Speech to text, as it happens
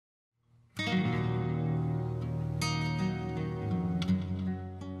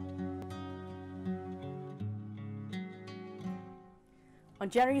On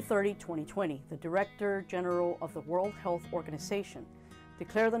January 30, 2020, the Director General of the World Health Organization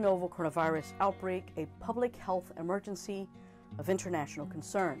declared the novel coronavirus outbreak a public health emergency of international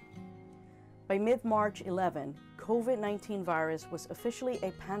concern. By mid-March 11, COVID-19 virus was officially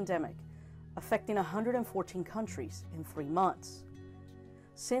a pandemic, affecting 114 countries in 3 months.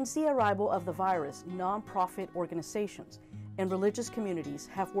 Since the arrival of the virus, nonprofit organizations and religious communities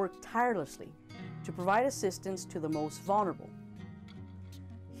have worked tirelessly to provide assistance to the most vulnerable.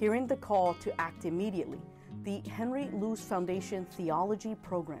 Hearing the call to act immediately, the Henry Luce Foundation Theology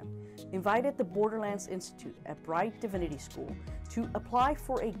program invited the Borderlands Institute at Brite Divinity School to apply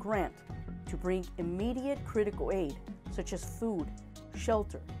for a grant to bring immediate critical aid such as food,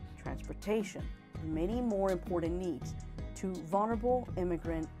 shelter, transportation, and many more important needs to vulnerable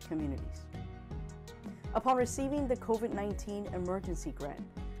immigrant communities. Upon receiving the COVID-19 emergency grant,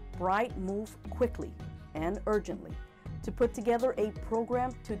 Brite moved quickly and urgently to put together a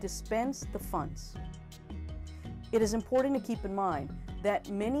program to dispense the funds. It is important to keep in mind that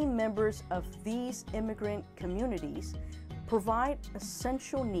many members of these immigrant communities provide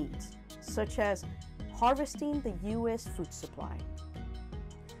essential needs, such as harvesting the U.S. food supply,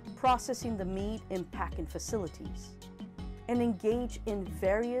 processing the meat in packing facilities, and engage in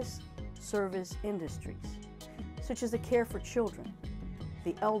various service industries, such as the care for children,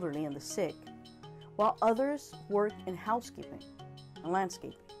 the elderly, and the sick, while others work in housekeeping and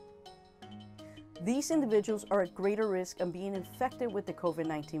landscaping. These individuals are at greater risk of being infected with the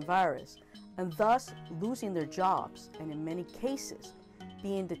COVID-19 virus and thus losing their jobs and, in many cases,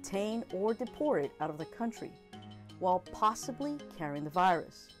 being detained or deported out of the country while possibly carrying the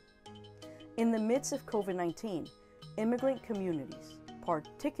virus. In the midst of COVID-19, immigrant communities,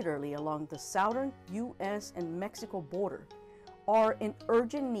 particularly along the southern U.S. and Mexico border, are in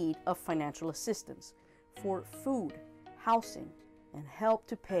urgent need of financial assistance for food, housing, and help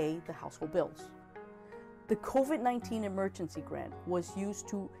to pay the household bills. The COVID-19 emergency grant was used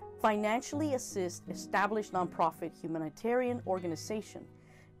to financially assist established nonprofit humanitarian organizations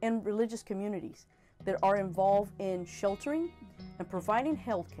and religious communities that are involved in sheltering and providing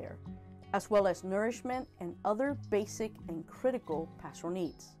health care, as well as nourishment and other basic and critical pastoral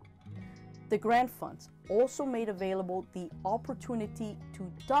needs. The grant funds also made available the opportunity to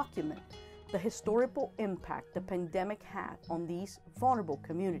document the historical impact the pandemic had on these vulnerable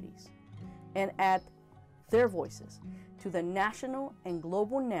communities and add their voices to the national and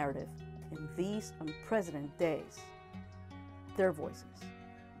global narrative in these unprecedented days. Their voices,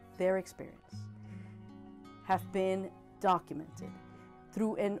 their experience, have been documented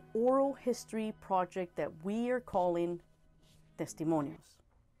through an oral history project that we are calling Testimonios.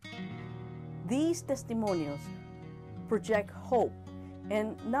 These testimonios project hope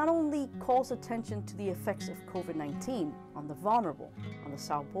and not only calls attention to the effects of COVID-19 on the vulnerable on the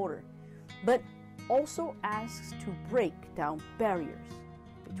south border, but also asks to break down barriers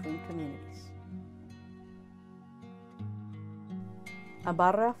between communities.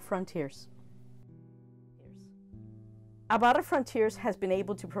 Ibarra Frontiers. Ibarra Frontiers has been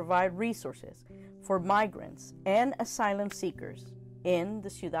able to provide resources for migrants and asylum seekers in the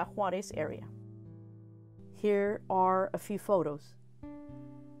Ciudad Juarez area. Here are a few photos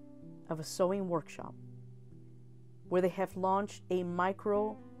of a sewing workshop where they have launched a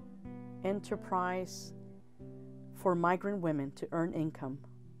micro enterprise for migrant women to earn income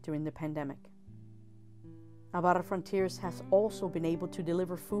during the pandemic. Ibarra Frontiers has also been able to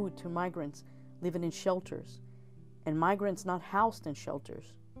deliver food to migrants living in shelters and migrants not housed in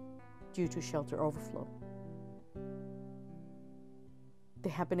shelters due to shelter overflow.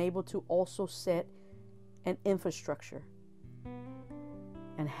 They have been able to also set an infrastructure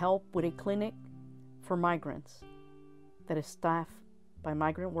and help with a clinic for migrants that is staffed by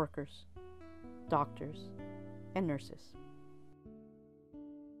migrant workers, doctors, and nurses.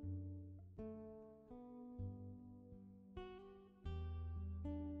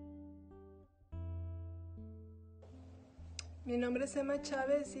 Mi nombre es Emma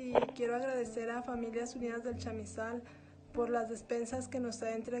Chávez y quiero agradecer a Familias Unidas del Chamizal por las despensas que nos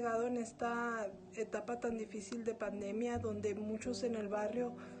ha entregado en esta etapa tan difícil de pandemia, donde muchos en el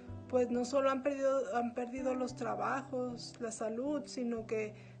barrio pues no solo han perdido los trabajos, la salud, sino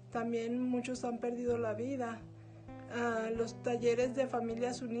que también muchos han perdido la vida. Los talleres de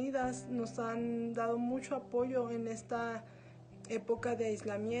Familias Unidas nos han dado mucho apoyo en esta época de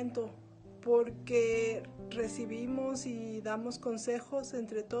aislamiento, porque recibimos y damos consejos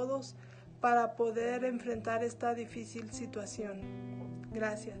entre todos para poder enfrentar esta difícil situación.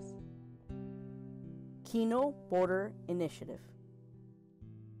 Gracias. Kino Border Initiative.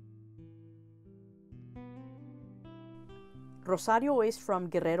 Rosario is from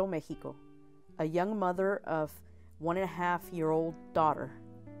Guerrero, Mexico, a young mother of 1.5-year-old daughter.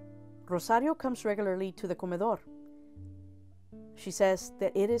 Rosario comes regularly to the comedor. She says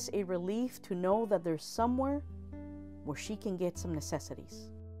that it is a relief to know that there's somewhere where she can get some necessities.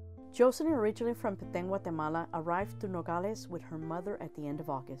 Jocelyn, originally from Petén, Guatemala, arrived to Nogales with her mother at the end of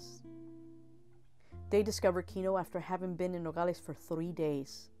August. They discovered Kino after having been in Nogales for 3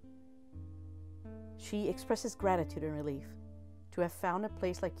 days. She expresses gratitude and relief to have found a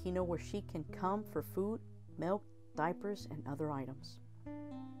place like Kino where she can come for food, milk, diapers, and other items.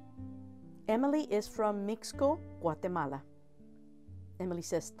 Emily is from Mixco, Guatemala. Emily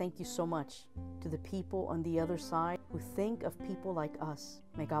says thank you so much to the people on the other side who think of people like us.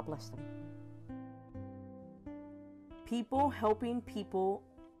 May God bless them. People helping people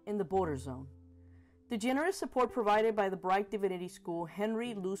in the border zone. The generous support provided by the Brite Divinity School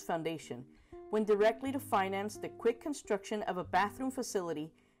Henry Luce Foundation went directly to finance the quick construction of a bathroom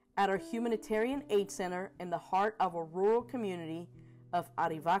facility at our humanitarian aid center in the heart of a rural community of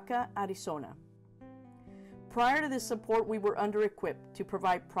Arivaca, Arizona. Prior to this support, we were under-equipped to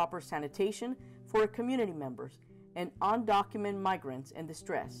provide proper sanitation for our community members and undocumented migrants in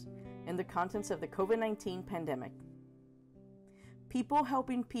distress in the contents of the COVID-19 pandemic. People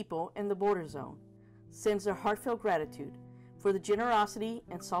helping people in the border zone sends their heartfelt gratitude for the generosity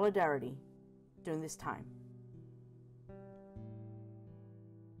and solidarity during this time.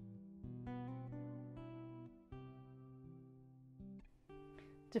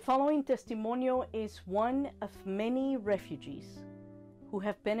 The following testimonio is one of many refugees who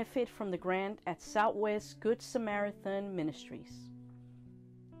have benefited from the grant at Southwest Good Samaritan Ministries.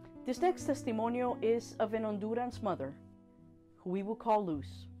 This next testimonio is of an Honduran's mother, who we will call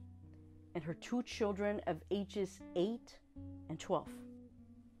Luce, and her 2 children of ages 8 and 12.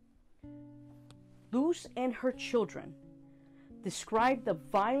 Luce and her children describe the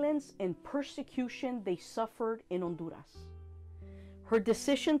violence and persecution they suffered in Honduras. Her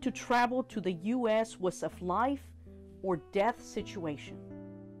decision to travel to the U.S. was a life or death situation.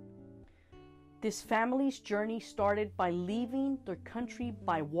 This family's journey started by leaving their country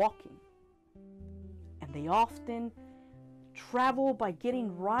by walking, and they often travel by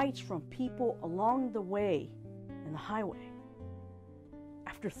getting rides from people along the way in the highway.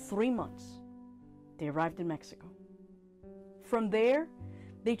 After 3 months, they arrived in Mexico. From there,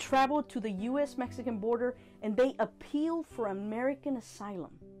 they traveled to the U.S Mexican border and they appealed for American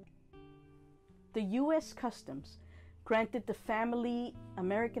asylum. The U.S. Customs granted the family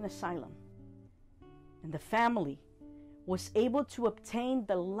American asylum, and the family was able to obtain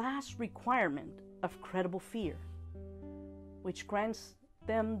the last requirement of credible fear, which grants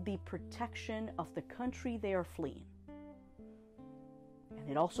them the protection of the country they are fleeing. And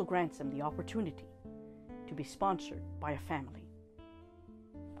it also grants them the opportunity to be sponsored by a family.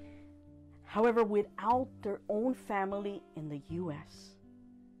 However, without their own family in the U.S.,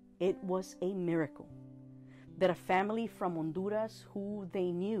 it was a miracle that a family from Honduras who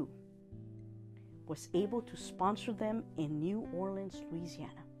they knew was able to sponsor them in New Orleans,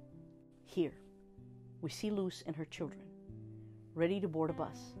 Louisiana. Here, we see Luce and her children ready to board a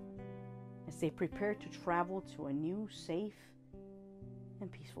bus as they prepare to travel to a new, safe, and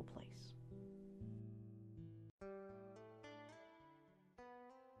peaceful place.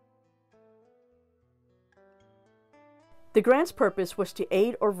 The grant's purpose was to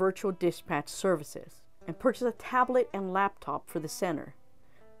aid our virtual dispatch services and purchase a tablet and laptop for the center.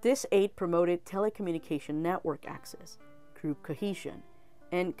 This aid promoted telecommunication network access, group cohesion,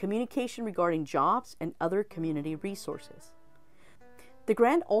 and communication regarding jobs and other community resources. The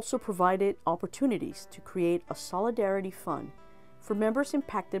grant also provided opportunities to create a solidarity fund for members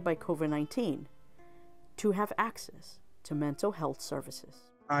impacted by COVID-19 to have access to mental health services.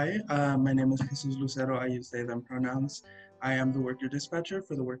 Hi, my name is Jesus Lucero. I use they, them pronouns. I am the worker dispatcher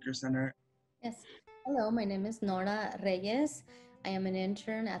for the Worker Center. Yes. Hello, my name is Nora Reyes. I am an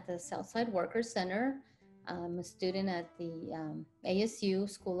intern at the Southside Worker Center. I'm a student at the ASU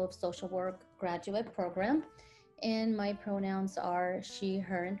School of Social Work graduate program, and my pronouns are she,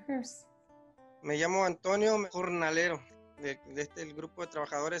 her, and hers. Me llamo Antonio, jornalero el grupo de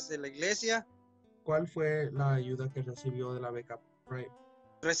trabajadores de la iglesia. ¿Cuál fue la ayuda que recibió de la beca Brite?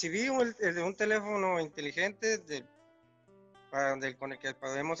 Recibí un teléfono inteligente con el que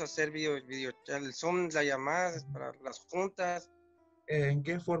podemos hacer el Zoom, las llamadas para las juntas. ¿En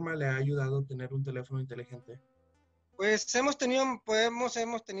qué forma le ha ayudado tener un teléfono inteligente? Pues hemos tenido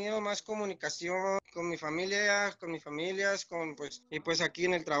más comunicación con mi familia, con mis familias, y pues aquí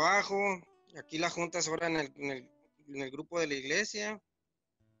en el trabajo, aquí las juntas ahora en el grupo de la iglesia.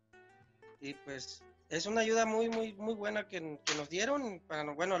 Y pues es una ayuda muy buena que nos dieron,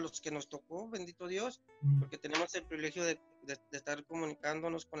 bueno, a los que nos tocó, bendito Dios, porque tenemos el privilegio de estar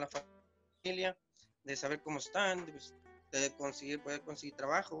comunicándonos con la familia, de saber cómo están, de poder conseguir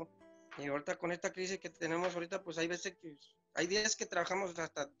trabajo. Y ahorita con esta crisis que tenemos ahorita, pues hay días que trabajamos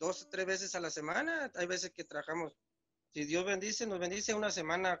hasta 2 o 3 veces a la semana, hay veces que trabajamos, si Dios bendice, nos bendice una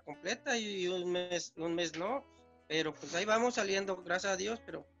semana completa y un mes no, pero pues ahí vamos saliendo, gracias a Dios,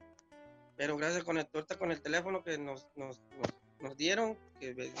 pero gracias con el teléfono que nos dieron,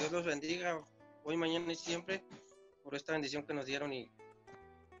 que Dios los bendiga hoy, mañana y siempre, por esta bendición que nos dieron y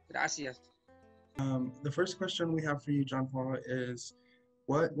gracias. The first question we have for you, John Paul, is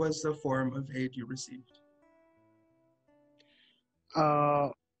what was the form of aid you received?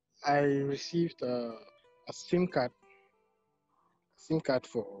 I received a SIM card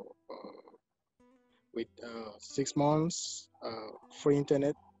for with 6 months free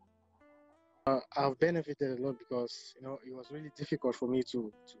internet. I've benefited a lot because it was really difficult for me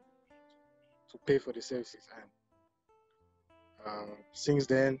to pay for the services, and since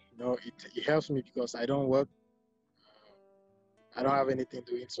then it helps me because I don't work, I don't have anything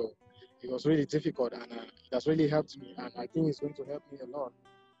doing, so it was really difficult, and it has really helped me, and I think it's going to help me a lot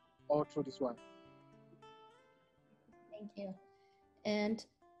all through this one. Thank you. And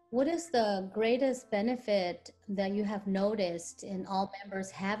what is the greatest benefit that you have noticed in all members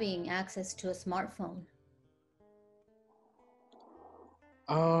having access to a smartphone?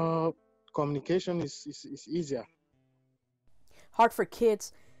 Communication is easier. Heart for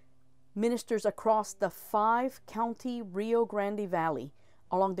Kids ministers across the 5-county Rio Grande Valley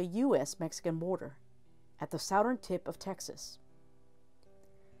along the U.S. Mexican border at the southern tip of Texas.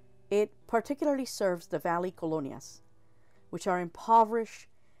 It particularly serves the Valley Colonias, which are impoverished,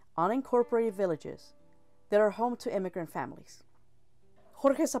 unincorporated villages that are home to immigrant families.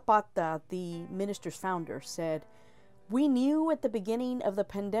 Jorge Zapata, the minister's founder, said, "We knew at the beginning of the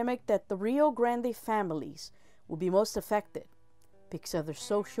pandemic that the Rio Grande families would be most affected because of their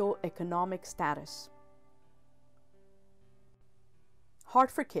socio-economic status."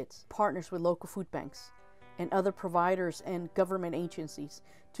 Heart for Kids partners with local food banks and other providers and government agencies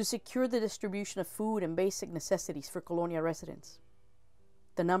to secure the distribution of food and basic necessities for Colonia residents.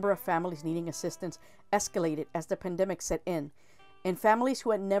 The number of families needing assistance escalated as the pandemic set in, and families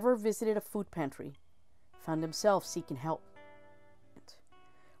who had never visited a food pantry found themselves seeking help.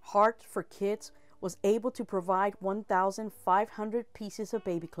 Heart for Kids was able to provide 1,500 pieces of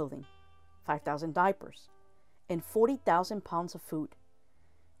baby clothing, 5,000 diapers, and 40,000 pounds of food.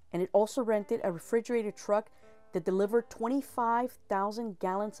 And it also rented a refrigerated truck that delivered 25,000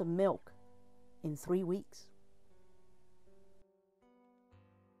 gallons of milk in 3 weeks.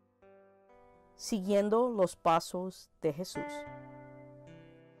 Siguiendo los pasos de Jesús.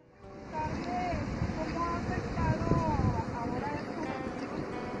 ¿Cómo ha afectado ahora esto en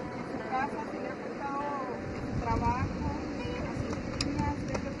su casa? ¿Si le ha afectado su trabajo, a sus niñas?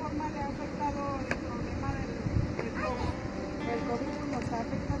 ¿De qué forma le ha afectado el problema del COVID? El COVID nos ha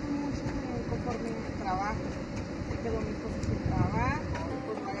afectado mucho conforme a su trabajo. Se quedó mi esposo sin trabajo,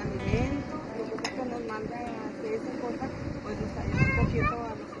 pues no hay alimento, lo poco que nos manda de esa cosa, pues nos ayuda un poquito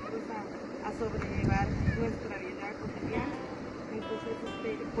a nosotros a sobrellevar nuestra vida cotidiana. Entonces,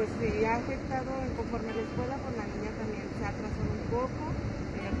 pues se ha afectado conforme a la escuela, pues la niña también se ha atrasado un poco,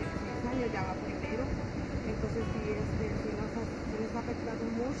 ella tiene 6 años, ya va primero, entonces sí nos ha afectado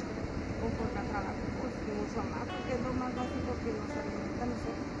mucho conforme al trabajo, pues mucho más, porque es lo más básico que nos alimenta a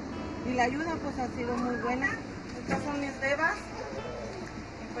nosotros. Y la ayuda pues ha sido muy buena. Estas son mis bebas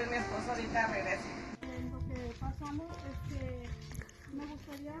y pues mi esposo ahorita regresa. Lo que pasamos, me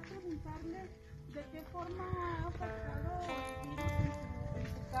gustaría preguntarle de qué forma ha afectado el virus en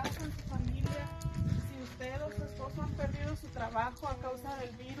su casa, en su familia, si usted o su esposo han perdido su trabajo a causa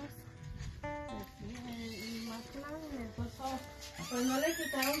del virus. Pues sí, más que nada mi esposo, pues no le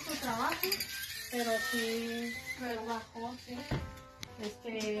quitaron su trabajo, pero sí trabajó, sí.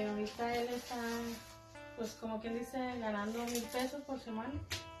 Ahorita él está, pues como quien dice, ganando 1,000 pesos por semana.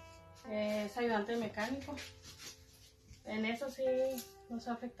 Es ayudante mecánico. En eso sí nos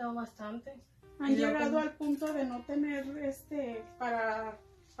ha afectado bastante. ¿Han llegado al punto de no tener para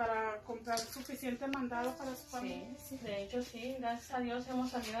comprar suficiente mandado para su familia? Sí, de hecho sí, gracias a Dios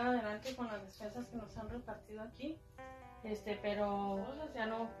hemos salido adelante con las despensas que nos han repartido aquí. Pero ya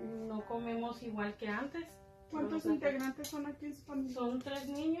no comemos igual que antes. ¿Cuántos integrantes son aquí en su familia? Son 3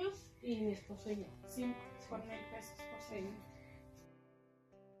 niños y mi esposo y yo. 5 con 1,000 pesos por semana.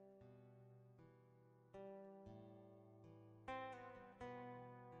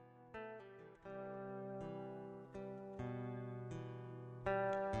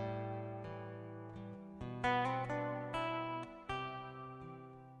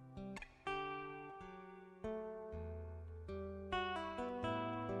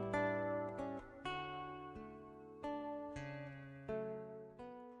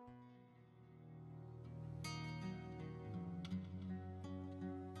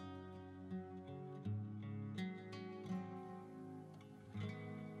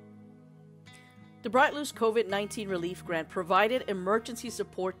 The Brite Luce COVID-19 Relief Grant provided emergency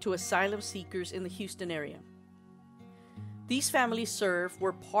support to asylum seekers in the Houston area. These families served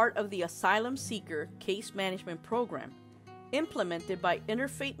were part of the Asylum Seeker Case Management Program, implemented by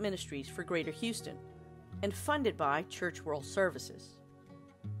Interfaith Ministries for Greater Houston and funded by Church World Services.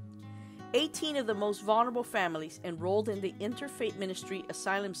 18 of the most vulnerable families enrolled in the Interfaith Ministry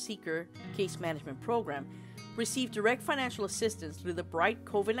Asylum Seeker Case Management Program received direct financial assistance through the Brite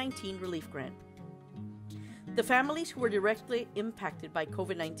COVID-19 Relief Grant. The families who were directly impacted by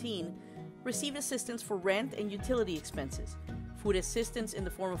COVID-19 received assistance for rent and utility expenses, food assistance in the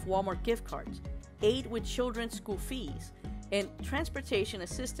form of Walmart gift cards, aid with children's school fees, and transportation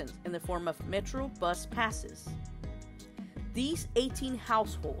assistance in the form of Metro bus passes. These 18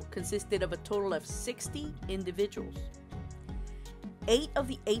 households consisted of a total of 60 individuals. 8 of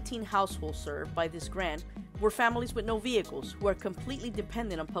the 18 households served by this grant were families with no vehicles who are completely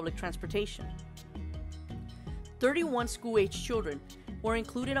dependent on public transportation. 31 school-aged children were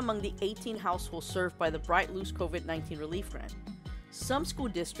included among the 18 households served by the Brite Luce COVID-19 Relief Grant. Some school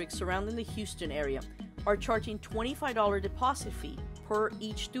districts surrounding the Houston area are charging $25 deposit fee per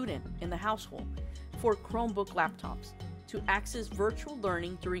each student in the household for Chromebook laptops to access virtual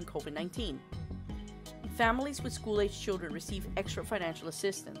learning during COVID-19. Families with school-aged children receive extra financial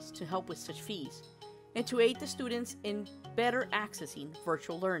assistance to help with such fees and to aid the students in better accessing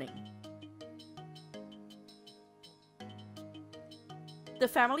virtual learning. The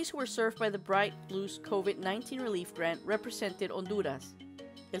families who were served by the Brite Luce COVID-19 Relief Grant represented Honduras,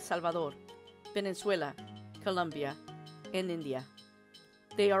 El Salvador, Venezuela, Colombia, and India.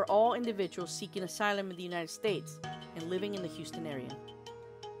 They are all individuals seeking asylum in the United States and living in the Houston area.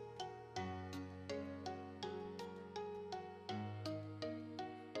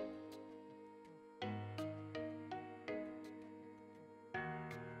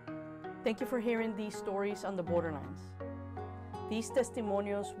 Thank you for hearing these stories on the Borderlands. These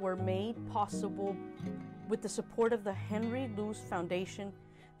testimonials were made possible with the support of the Henry Luce Foundation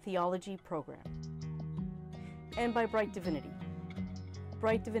Theology program and by Brite Divinity.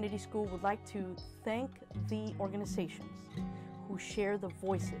 Brite Divinity School would like to thank the organizations who share the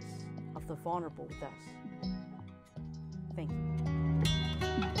voices of the vulnerable with us. Thank you.